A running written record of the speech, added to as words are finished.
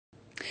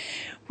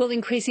Well,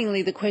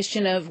 increasingly the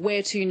question of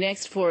where to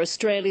next for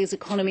Australia's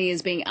economy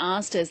is being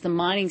asked as the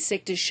mining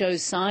sector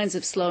shows signs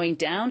of slowing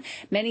down.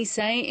 Many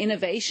say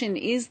innovation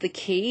is the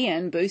key,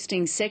 and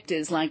boosting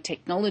sectors like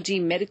technology,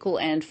 medical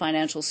and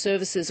financial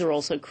services are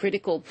also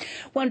critical.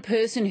 One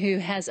person who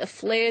has a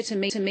flair to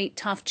meet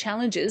tough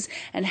challenges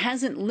and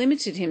hasn't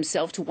limited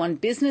himself to one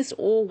business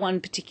or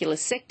one particular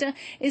sector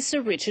is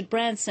Sir Richard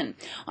Branson.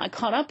 I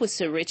caught up with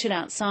Sir Richard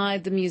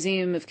outside the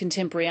Museum of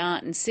Contemporary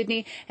Art in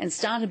Sydney and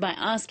started by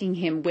asking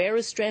him where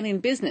Australian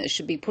business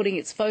should be putting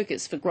its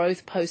focus for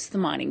growth post the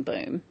mining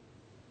boom.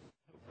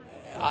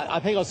 I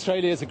think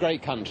Australia is a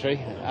great country.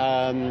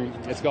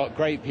 It's got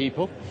great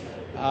people.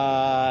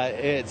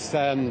 It's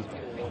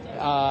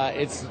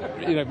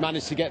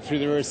managed to get through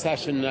the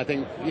recession, I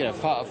think,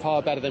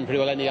 far better than pretty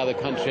well any other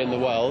country in the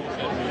world.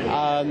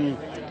 And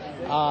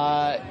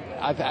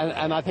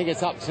I think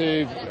it's up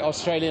to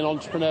Australian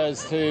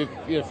entrepreneurs to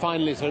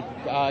finally sort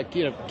of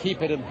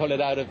keep it and pull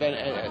it out of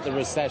the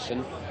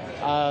recession.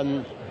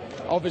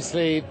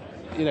 Obviously,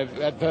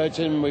 at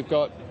Virgin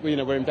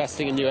we're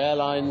investing in new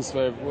airlines,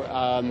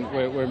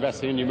 we're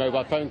investing in new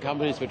mobile phone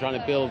companies, we're trying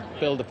to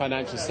build the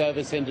financial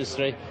service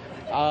industry,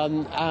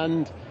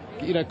 and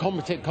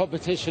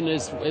competition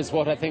is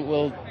what I think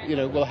will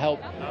help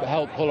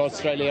pull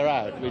Australia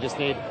out. We just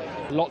need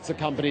lots of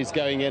companies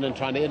going in and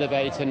trying to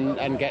innovate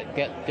and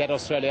get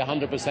Australia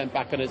 100%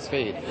 back on its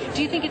feet.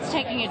 Do you think it's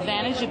taking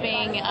advantage of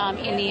being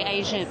in the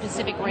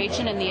Asia-Pacific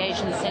region in the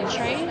Asian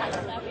century?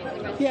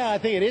 Yeah, I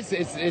think it is.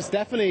 It's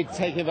definitely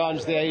taking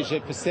advantage of the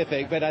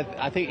Asia-Pacific, but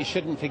I think you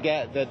shouldn't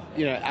forget that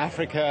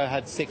Africa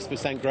had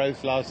 6%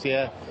 growth last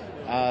year,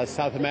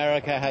 South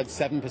America had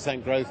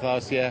 7% growth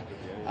last year.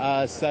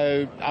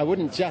 So I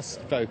wouldn't just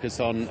focus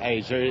on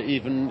Asia,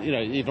 even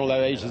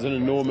although Asia is an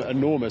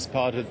enormous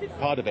part of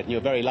it, and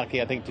you're very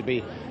lucky, I think, to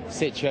be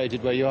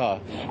situated where you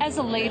are. As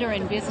a leader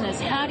in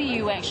business, how do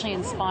you actually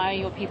inspire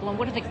your people, and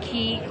what are the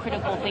key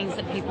critical things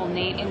that people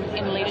need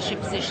in leadership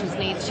positions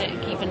need to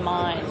keep in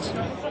mind?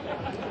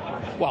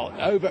 Well,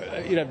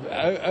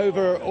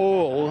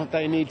 overall,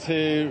 they need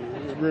to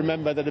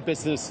remember that a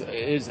business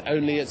is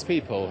only its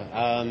people,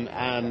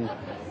 and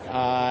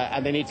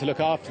they need to look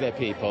after their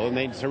people, and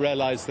they need to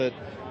realise that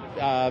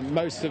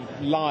most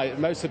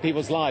of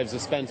people's lives are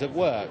spent at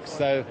work.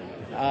 So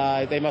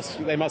they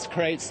must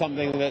create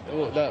something that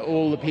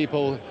all the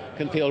people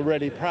can feel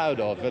really proud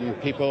of, and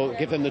people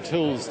give them the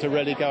tools to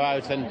really go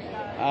out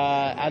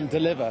and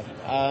deliver.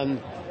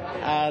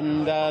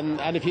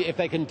 And if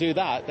they can do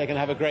that, they can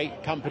have a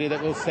great company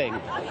that will sing.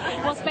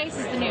 Well, space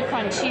is the new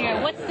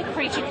frontier. What's the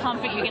creature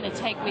comfort you're going to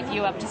take with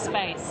you up to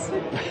space?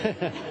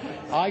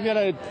 I'm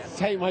going to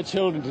take my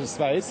children to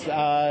space,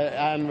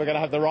 and we're going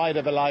to have the ride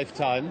of a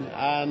lifetime.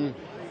 And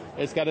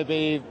it's going to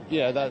be,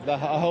 a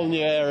whole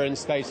new era in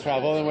space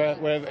travel,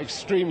 and we're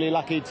extremely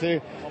lucky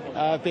to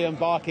be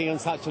embarking on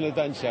such an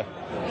adventure.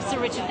 Sir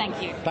Richard,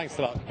 thank you. Thanks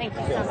a lot. Thank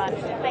you so much.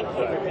 Thank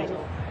you.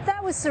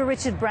 That was Sir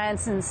Richard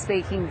Branson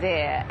speaking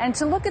there. And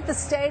to look at the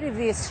state of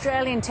the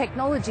Australian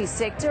technology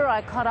sector,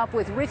 I caught up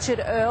with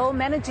Richard Earle,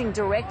 Managing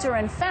Director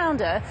and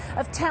founder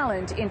of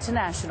Talent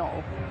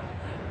International.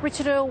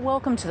 Richard Earle,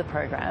 welcome to the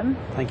program.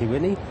 Thank you,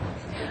 Whitney.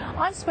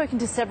 I've spoken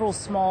to several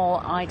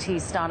small IT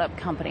startup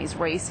companies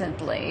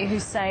recently who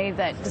say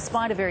that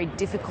despite a very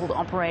difficult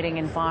operating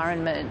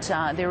environment,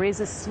 there is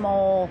a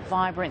small,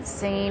 vibrant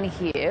scene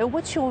here.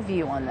 What's your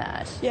view on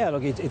that? Yeah,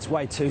 look, it's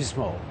way too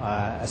small,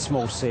 a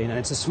small scene, and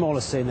it's a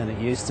smaller scene than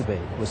it used to be,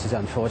 which is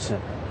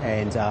unfortunate.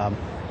 And,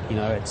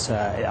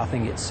 I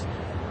think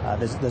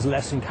there's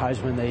less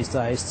encouragement these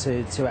days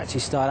to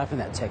actually start up in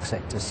that tech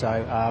sector.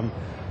 So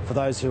for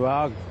those who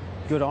are,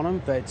 good on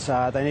them, but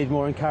they need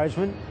more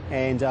encouragement,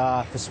 and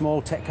for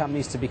small tech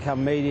companies to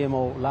become medium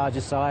or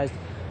larger sized,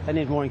 they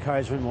need more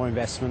encouragement, more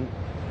investment,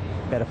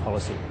 better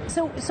policy.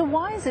 So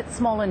why is it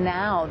smaller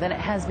now than it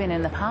has been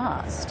in the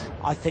past?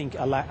 I think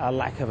a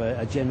lack of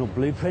a general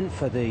blueprint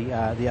for the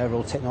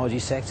overall technology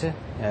sector.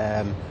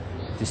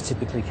 This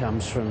typically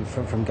comes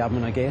from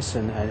government, I guess,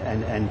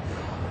 and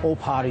all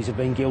parties have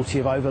been guilty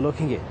of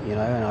overlooking it, and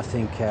I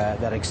think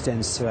that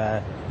extends to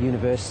our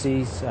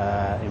universities,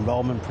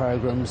 enrolment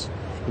programs,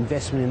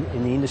 investment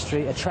in the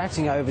industry,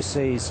 attracting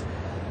overseas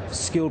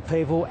skilled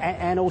people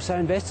and also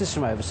investors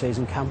from overseas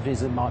and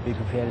companies that might be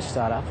prepared to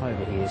start up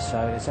over here.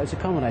 So it's a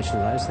combination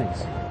of those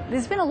things.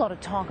 There's been a lot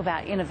of talk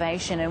about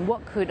innovation and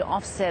what could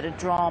offset a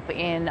drop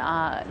in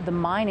the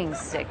mining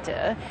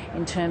sector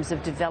in terms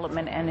of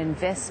development and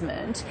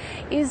investment.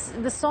 Is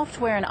the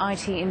software and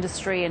IT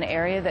industry an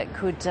area that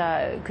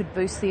could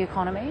boost the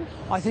economy?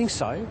 I think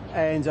so.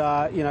 And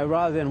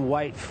rather than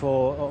wait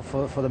for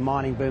the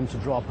mining boom to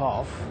drop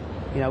off,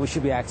 we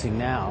should be acting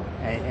now,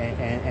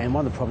 and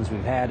one of the problems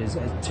we've had is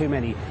too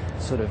many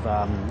sort of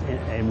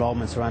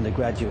enrolments or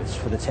undergraduates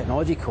for the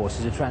technology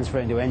courses are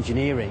transferring to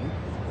engineering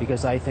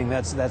because they think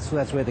that's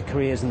where the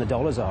careers and the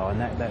dollars are,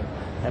 and that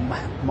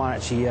might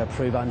actually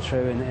prove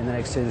untrue in the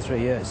next 2 to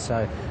 3 years.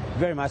 So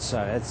very much so,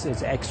 it's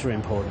extra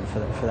important for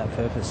that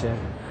purpose. Yeah.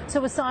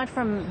 So aside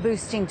from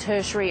boosting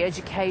tertiary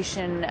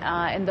education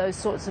and those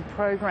sorts of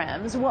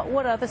programs,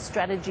 what other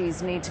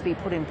strategies need to be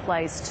put in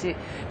place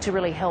to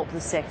really help the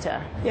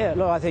sector? Yeah,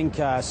 look, I think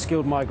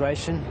skilled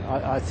migration.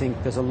 I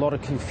think there's a lot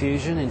of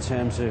confusion in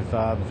terms of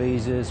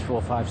visas,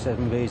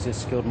 457 visas,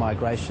 skilled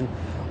migration.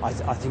 I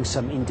think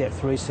some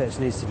in-depth research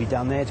needs to be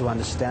done there to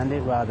understand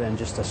it rather than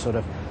just a sort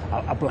of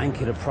a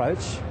blanket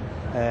approach,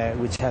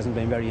 which hasn't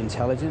been very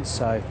intelligent.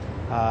 So,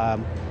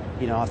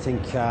 I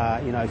think,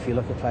 if you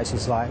look at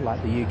places like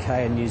the UK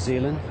and New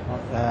Zealand,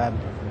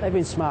 they've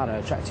been smarter,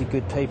 attracted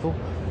good people,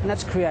 and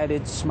that's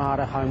created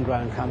smarter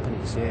homegrown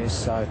companies, yes.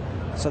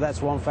 So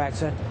that's one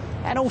factor.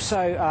 And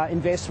also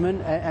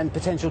investment and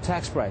potential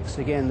tax breaks.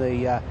 Again,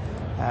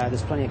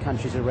 there's plenty of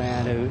countries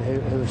around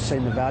who have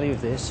seen the value of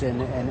this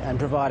and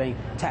providing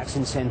tax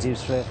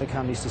incentives for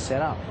companies to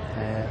set up,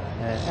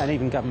 and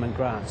even government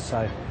grants.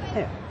 So,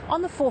 yeah.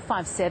 On the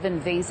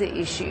 457 visa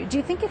issue, do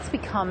you think it's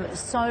become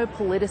so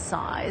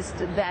politicised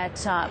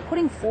that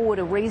putting forward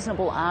a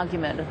reasonable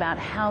argument about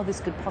how this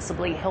could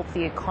possibly help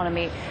the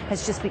economy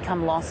has just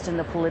become lost in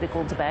the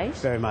political debate?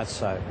 Very much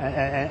so,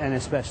 and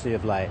especially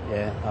of late,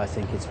 yeah. I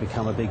think it's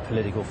become a big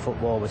political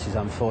football, which is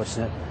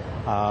unfortunate.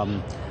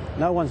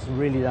 No one's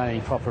really done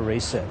any proper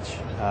research.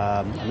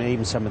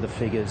 Even some of the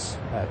figures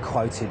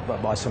quoted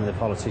by some of the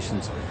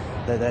politicians,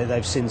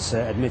 they've since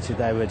admitted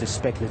they were just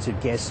speculative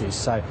guesses.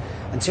 So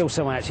until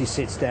someone actually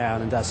sits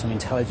down and does some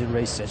intelligent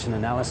research and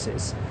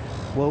analysis,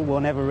 we'll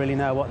never really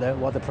know what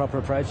the proper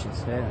approach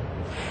is. Yeah.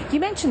 You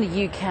mentioned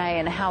the UK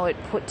and how it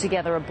put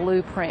together a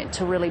blueprint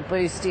to really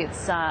boost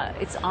its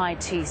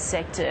IT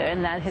sector,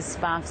 and that has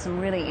sparked some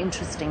really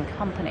interesting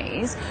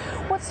companies.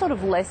 What sort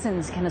of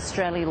lessons can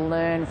Australia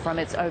learn from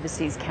its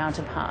overseas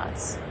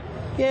counterparts?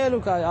 Yeah,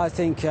 look, I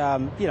think,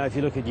 if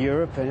you look at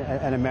Europe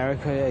and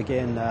America,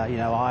 again,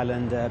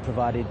 Ireland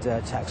provided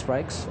tax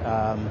breaks,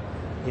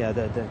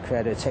 that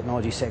created a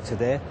technology sector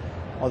there.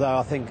 Although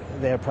I think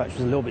their approach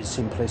was a little bit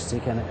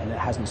simplistic and it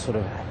hasn't sort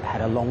of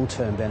had a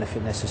long-term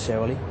benefit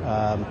necessarily.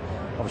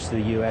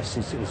 Obviously the US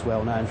is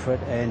well known for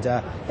it, and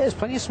there's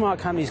plenty of smart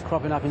companies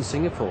cropping up in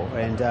Singapore,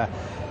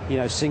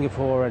 and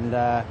Singapore and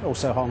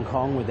also Hong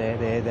Kong with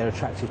their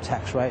attractive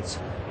tax rates.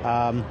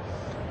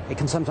 It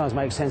can sometimes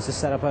make sense to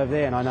set up over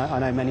there, and I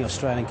know many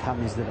Australian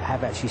companies that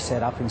have actually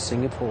set up in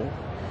Singapore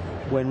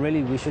when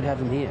really we should have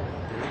them here.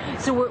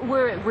 So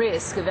we're at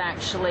risk of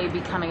actually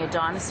becoming a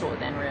dinosaur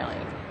then, really?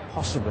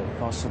 Possibly,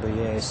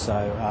 yes.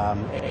 So,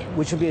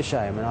 which would be a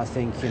shame. And I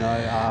think, we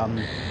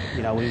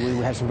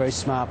have some very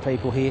smart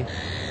people here.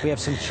 We have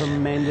some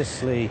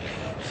tremendously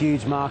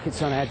huge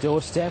markets on our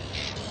doorstep,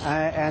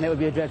 and it would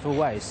be a dreadful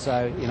waste.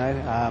 So,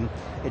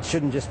 it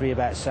shouldn't just be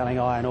about selling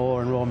iron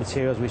ore and raw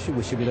materials. We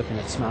should be looking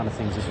at smarter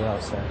things as well.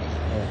 So,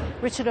 yeah.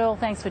 Richard Earle,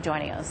 thanks for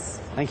joining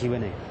us. Thank you,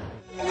 Whitney.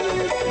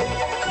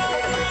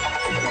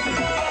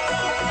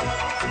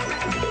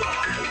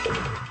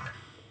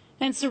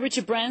 And Sir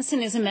Richard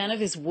Branson is a man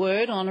of his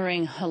word,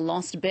 honouring a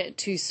lost bet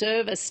to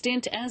serve a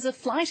stint as a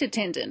flight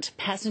attendant.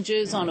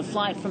 Passengers on a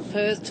flight from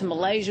Perth to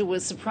Malaysia were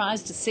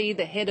surprised to see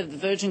the head of the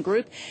Virgin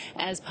Group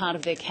as part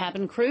of their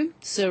cabin crew.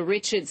 Sir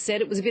Richard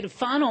said it was a bit of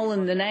fun, all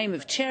in the name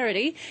of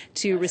charity.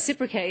 To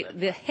reciprocate,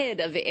 the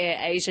head of Air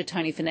Asia,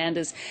 Tony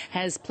Fernandez,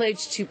 has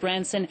pledged to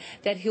Branson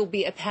that he'll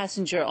be a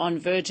passenger on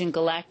Virgin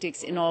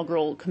Galactic's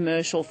inaugural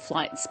commercial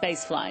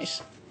space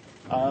flight.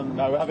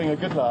 No, we're having a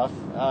good laugh.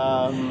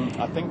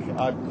 I think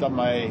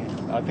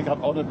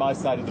I've honoured my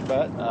side of the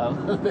bet.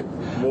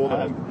 More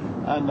than.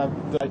 And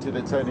I'm delighted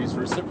that Tony's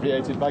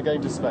reciprocated by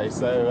going to space.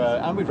 So,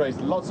 and we've raised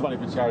lots of money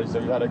for charity, so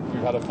we've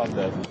had a fun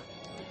day.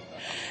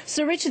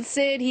 Sir Richard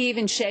said he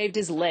even shaved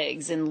his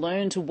legs and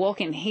learned to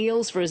walk in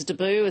heels for his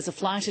debut as a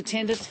flight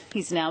attendant.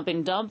 He's now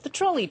been dubbed the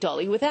trolley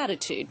dolly with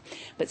attitude,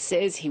 but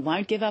says he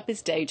won't give up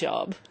his day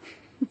job.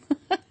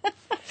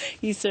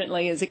 He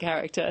certainly is a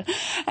character.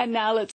 And now let's